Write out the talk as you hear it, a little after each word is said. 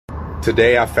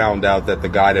Today I found out that the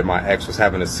guy that my ex was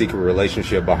having a secret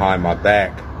relationship behind my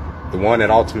back, the one that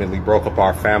ultimately broke up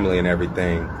our family and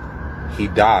everything, he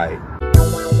died.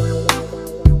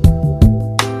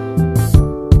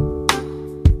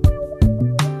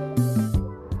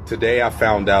 Today I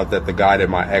found out that the guy that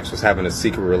my ex was having a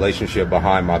secret relationship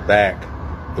behind my back,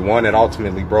 the one that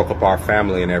ultimately broke up our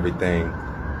family and everything,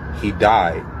 he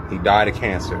died. He died of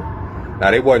cancer.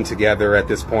 Now, they wasn't together at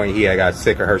this point. He had got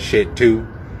sick of her shit too.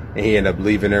 And he ended up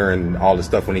leaving her and all the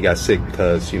stuff when he got sick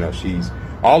because, you know, she's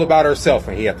all about herself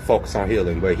and he had to focus on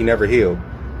healing. But he never healed.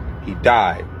 He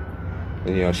died.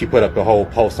 And, you know, she put up the whole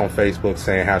post on Facebook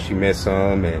saying how she missed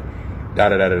him and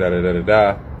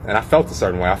da-da-da-da-da-da-da-da. And I felt a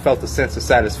certain way. I felt a sense of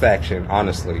satisfaction,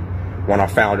 honestly, when I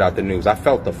found out the news. I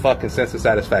felt the fucking sense of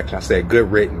satisfaction. I said, good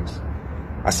riddance.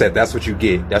 I said, that's what you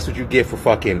get. That's what you get for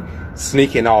fucking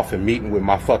sneaking off and meeting with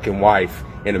my fucking wife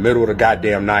in the middle of the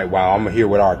goddamn night while I'm here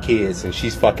with our kids and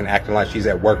she's fucking acting like she's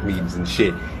at work meetings and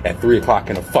shit at 3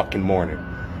 o'clock in the fucking morning.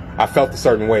 I felt a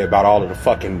certain way about all of the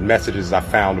fucking messages I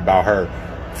found about her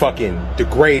fucking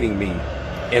degrading me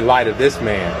in light of this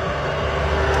man.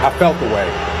 I felt the way.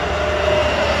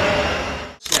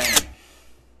 Shame.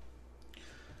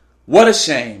 What a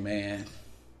shame, man.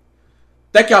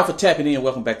 Thank y'all for tapping in.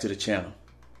 Welcome back to the channel.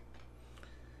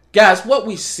 Guys, what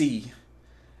we see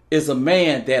is a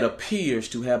man that appears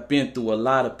to have been through a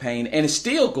lot of pain and is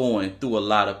still going through a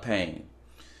lot of pain.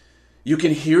 You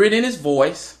can hear it in his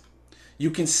voice.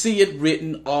 You can see it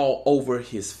written all over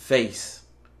his face.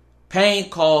 Pain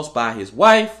caused by his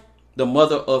wife, the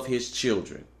mother of his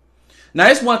children. Now,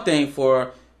 it's one thing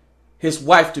for his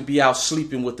wife to be out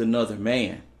sleeping with another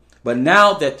man. But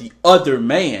now that the other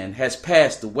man has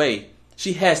passed away,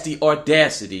 she has the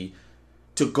audacity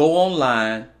to go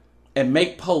online and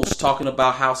make posts talking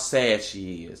about how sad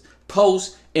she is.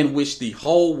 Posts in which the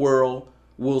whole world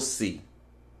will see.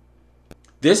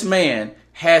 This man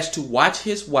has to watch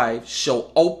his wife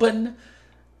show open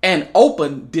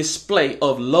display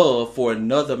of love for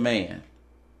another man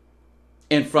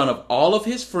in front of all of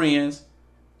his friends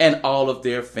and all of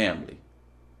their family.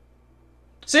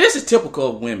 See, this is typical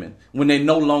of women when they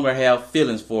no longer have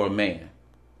feelings for a man.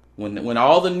 When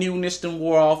all the newness done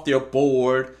wore off, they're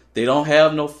bored. They don't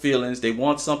have no feelings. They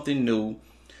want something new.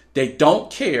 They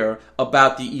don't care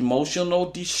about the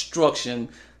emotional destruction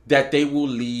that they will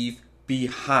leave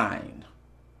behind.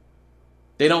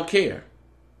 They don't care.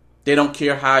 They don't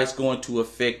care how it's going to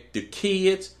affect the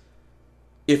kids.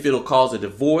 If it'll cause a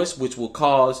divorce, which will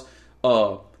cause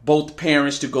both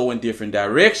parents to go in different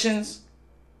directions.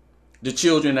 The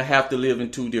children to have to live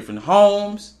in 2 different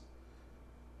homes.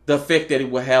 The effect that it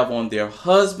will have on their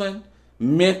husband,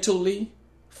 mentally,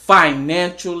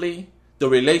 financially, the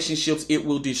relationships it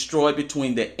will destroy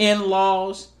between the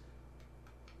in-laws.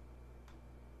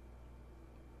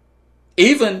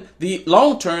 Even the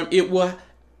long-term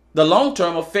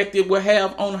effect it will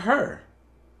have on her.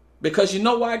 Because you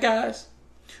know why, guys?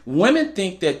 Women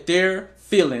think that their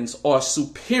feelings are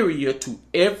superior to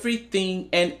everything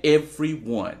and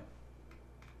everyone.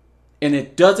 And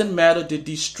it doesn't matter the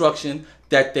destruction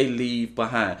that they leave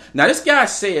behind. Now, this guy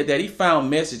said that he found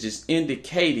messages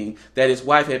indicating that his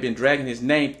wife had been dragging his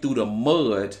name through the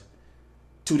mud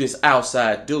to this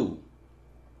outside dude.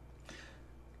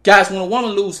 Guys, when a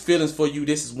woman loses feelings for you,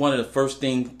 this is one of the first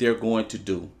things they're going to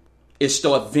do. Is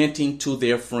start venting to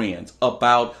their friends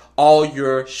about all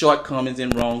your shortcomings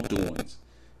and wrongdoings.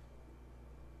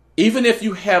 Even if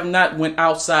you have not went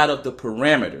outside of the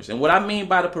parameters. And what I mean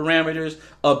by the parameters,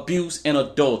 abuse and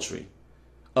adultery.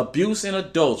 Abuse and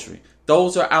adultery.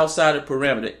 Those are outside of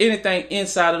parameter. Anything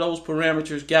inside of those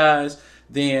parameters, guys,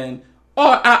 then,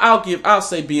 or I'll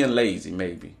say being lazy,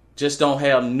 maybe. Just don't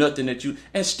have nothing that you,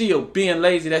 and still being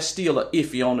lazy, that's still a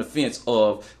iffy on the fence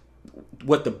of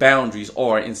what the boundaries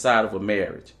are inside of a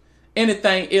marriage.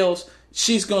 Anything else,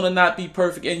 she's going to not be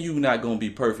perfect and you not going to be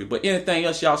perfect. But anything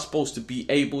else y'all supposed to be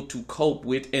able to cope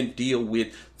with and deal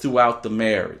with throughout the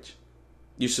marriage.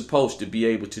 You're supposed to be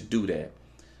able to do that.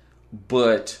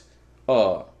 But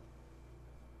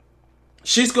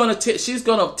she's gonna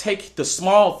take the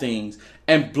small things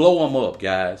and blow them up,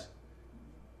 guys.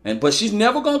 But she's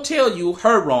never gonna tell you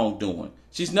her wrongdoing.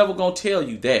 She's never gonna tell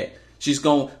you that. She's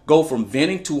gonna go from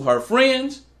venting to her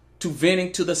friends to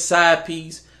venting to the side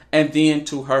piece and then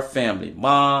to her family,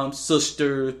 mom,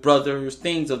 sisters, brothers,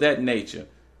 things of that nature.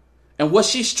 And what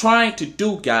she's trying to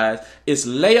do, guys, is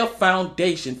lay a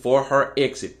foundation for her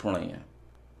exit plan.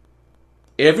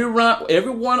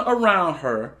 Everyone around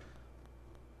her,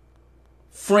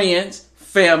 friends,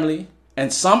 family,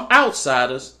 and some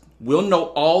outsiders will know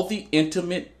all the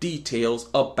intimate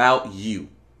details about you.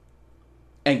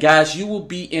 And guys, you will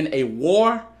be in a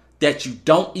war that you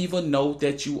don't even know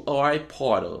that you are a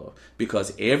part of,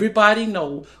 because everybody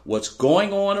know what's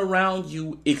going on around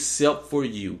you except for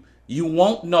you. You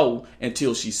won't know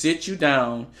until she sits you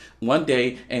down one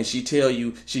day and she tell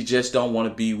you she just don't want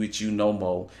to be with you no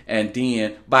more. And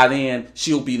then by then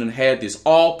she'll be done had this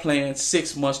all planned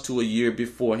 6 months to a year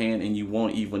beforehand, and you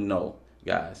won't even know,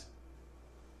 guys.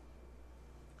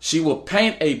 She will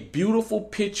paint a beautiful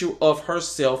picture of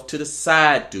herself to the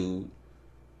side, dude,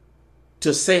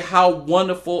 to say how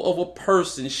wonderful of a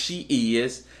person she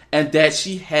is and that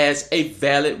she has a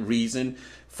valid reason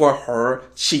for her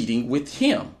cheating with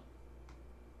him.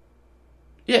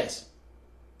 Yes.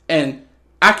 And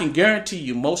I can guarantee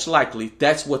you, most likely,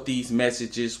 that's what these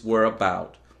messages were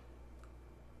about.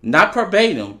 Not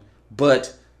verbatim,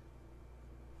 but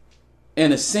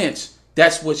in a sense,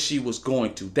 that's what she was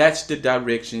going to. That's the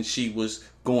direction she was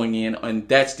going in, and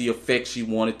that's the effect she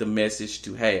wanted the message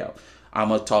to have. I'm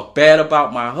going to talk bad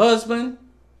about my husband.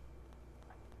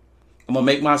 I'm going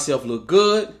to make myself look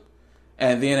good.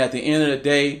 And then at the end of the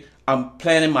day, I'm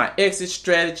planning my exit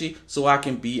strategy so I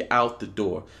can be out the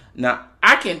door. Now,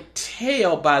 I can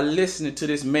tell by listening to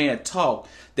this man talk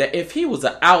that if he was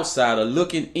an outsider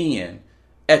looking in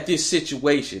at this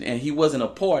situation and he wasn't a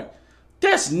part,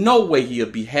 there's no way he'll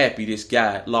be happy this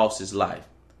guy lost his life.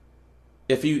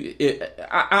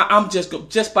 I'm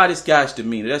just by this guy's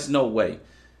demeanor, there's no way.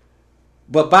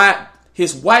 But by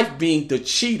his wife being the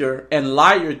cheater and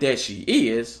liar that she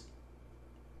is,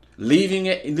 leaving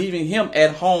him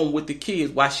at home with the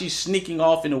kids while she's sneaking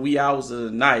off in the wee hours of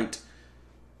the night,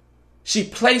 she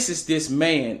places this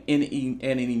man in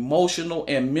an emotional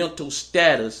and mental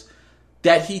status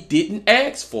that he didn't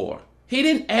ask for. He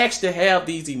didn't ask to have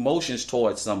these emotions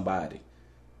towards somebody,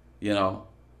 you know.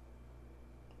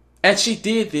 And she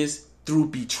did this through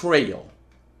betrayal.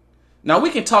 Now,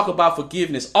 we can talk about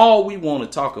forgiveness all we want to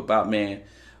talk about, man,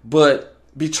 but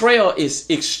betrayal is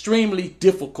extremely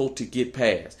difficult to get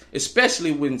past,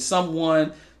 especially when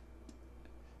someone,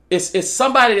 it's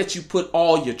somebody that you put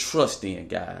all your trust in,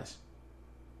 guys.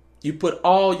 You put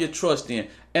all your trust in.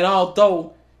 And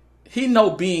although he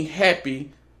know being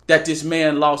happy that this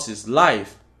man lost his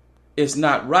life is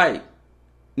not right,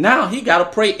 now he got to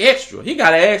pray extra. He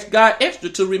got to ask God extra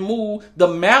to remove the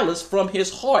malice from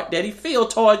his heart that he feel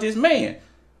towards this man.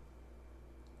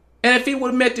 And if he would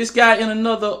have met this guy in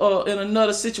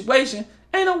another situation,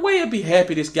 ain't no way he'd be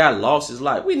happy this guy lost his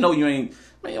life. We know you ain't,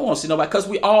 man, you don't want to see nobody, because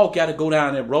we all got to go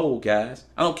down that road, guys.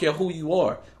 I don't care who you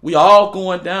are. We all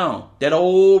going down that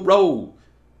old road.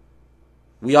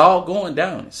 We all going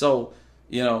down it. So,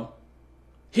 you know,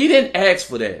 he didn't ask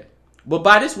for that. But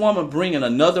by this woman bringing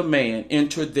another man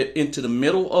into the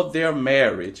middle of their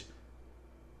marriage,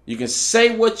 you can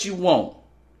say what you want.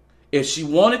 If she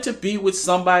wanted to be with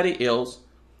somebody else,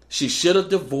 she should have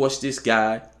divorced this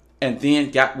guy and then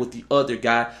got with the other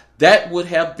guy. That would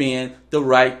have been the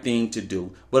right thing to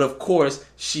do. But of course,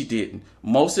 she didn't.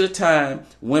 Most of the time,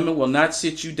 women will not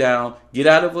sit you down, get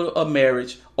out of a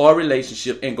marriage or a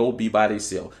relationship and go be by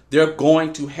themselves. They're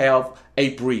going to have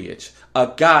a bridge,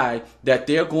 a guy that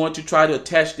they're going to try to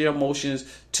attach their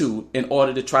emotions to in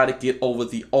order to try to get over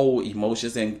the old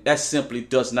emotions. And that simply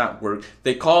does not work.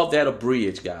 They call that a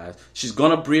bridge, guys. She's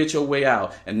going to bridge her way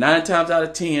out. And 9 times out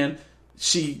of 10,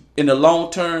 she, in the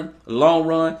long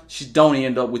run, she don't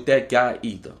end up with that guy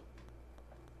either.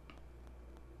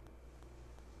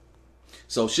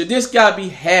 So should this guy be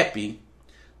happy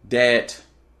that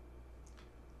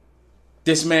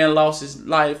this man lost his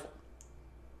life?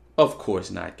 Of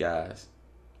course not, guys.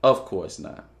 Of course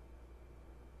not.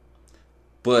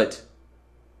 But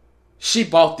she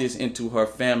brought this into her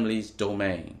family's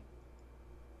domain.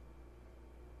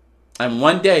 And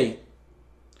one day,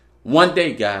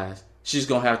 guys, she's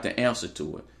going to have to answer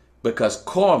to it, because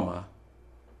karma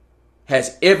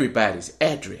has everybody's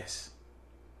address,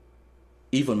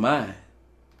 even mine.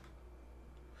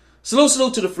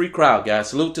 Salute to the free crowd, guys.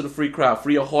 Salute to the free crowd.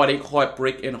 Free of heartache,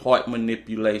 heartbreak, and heart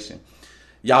manipulation.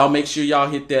 Y'all make sure y'all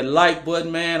hit that like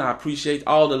button, man. I appreciate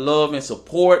all the love and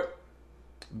support.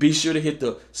 Be sure to hit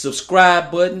the subscribe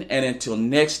button. And until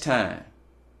next time,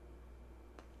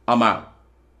 I'm out.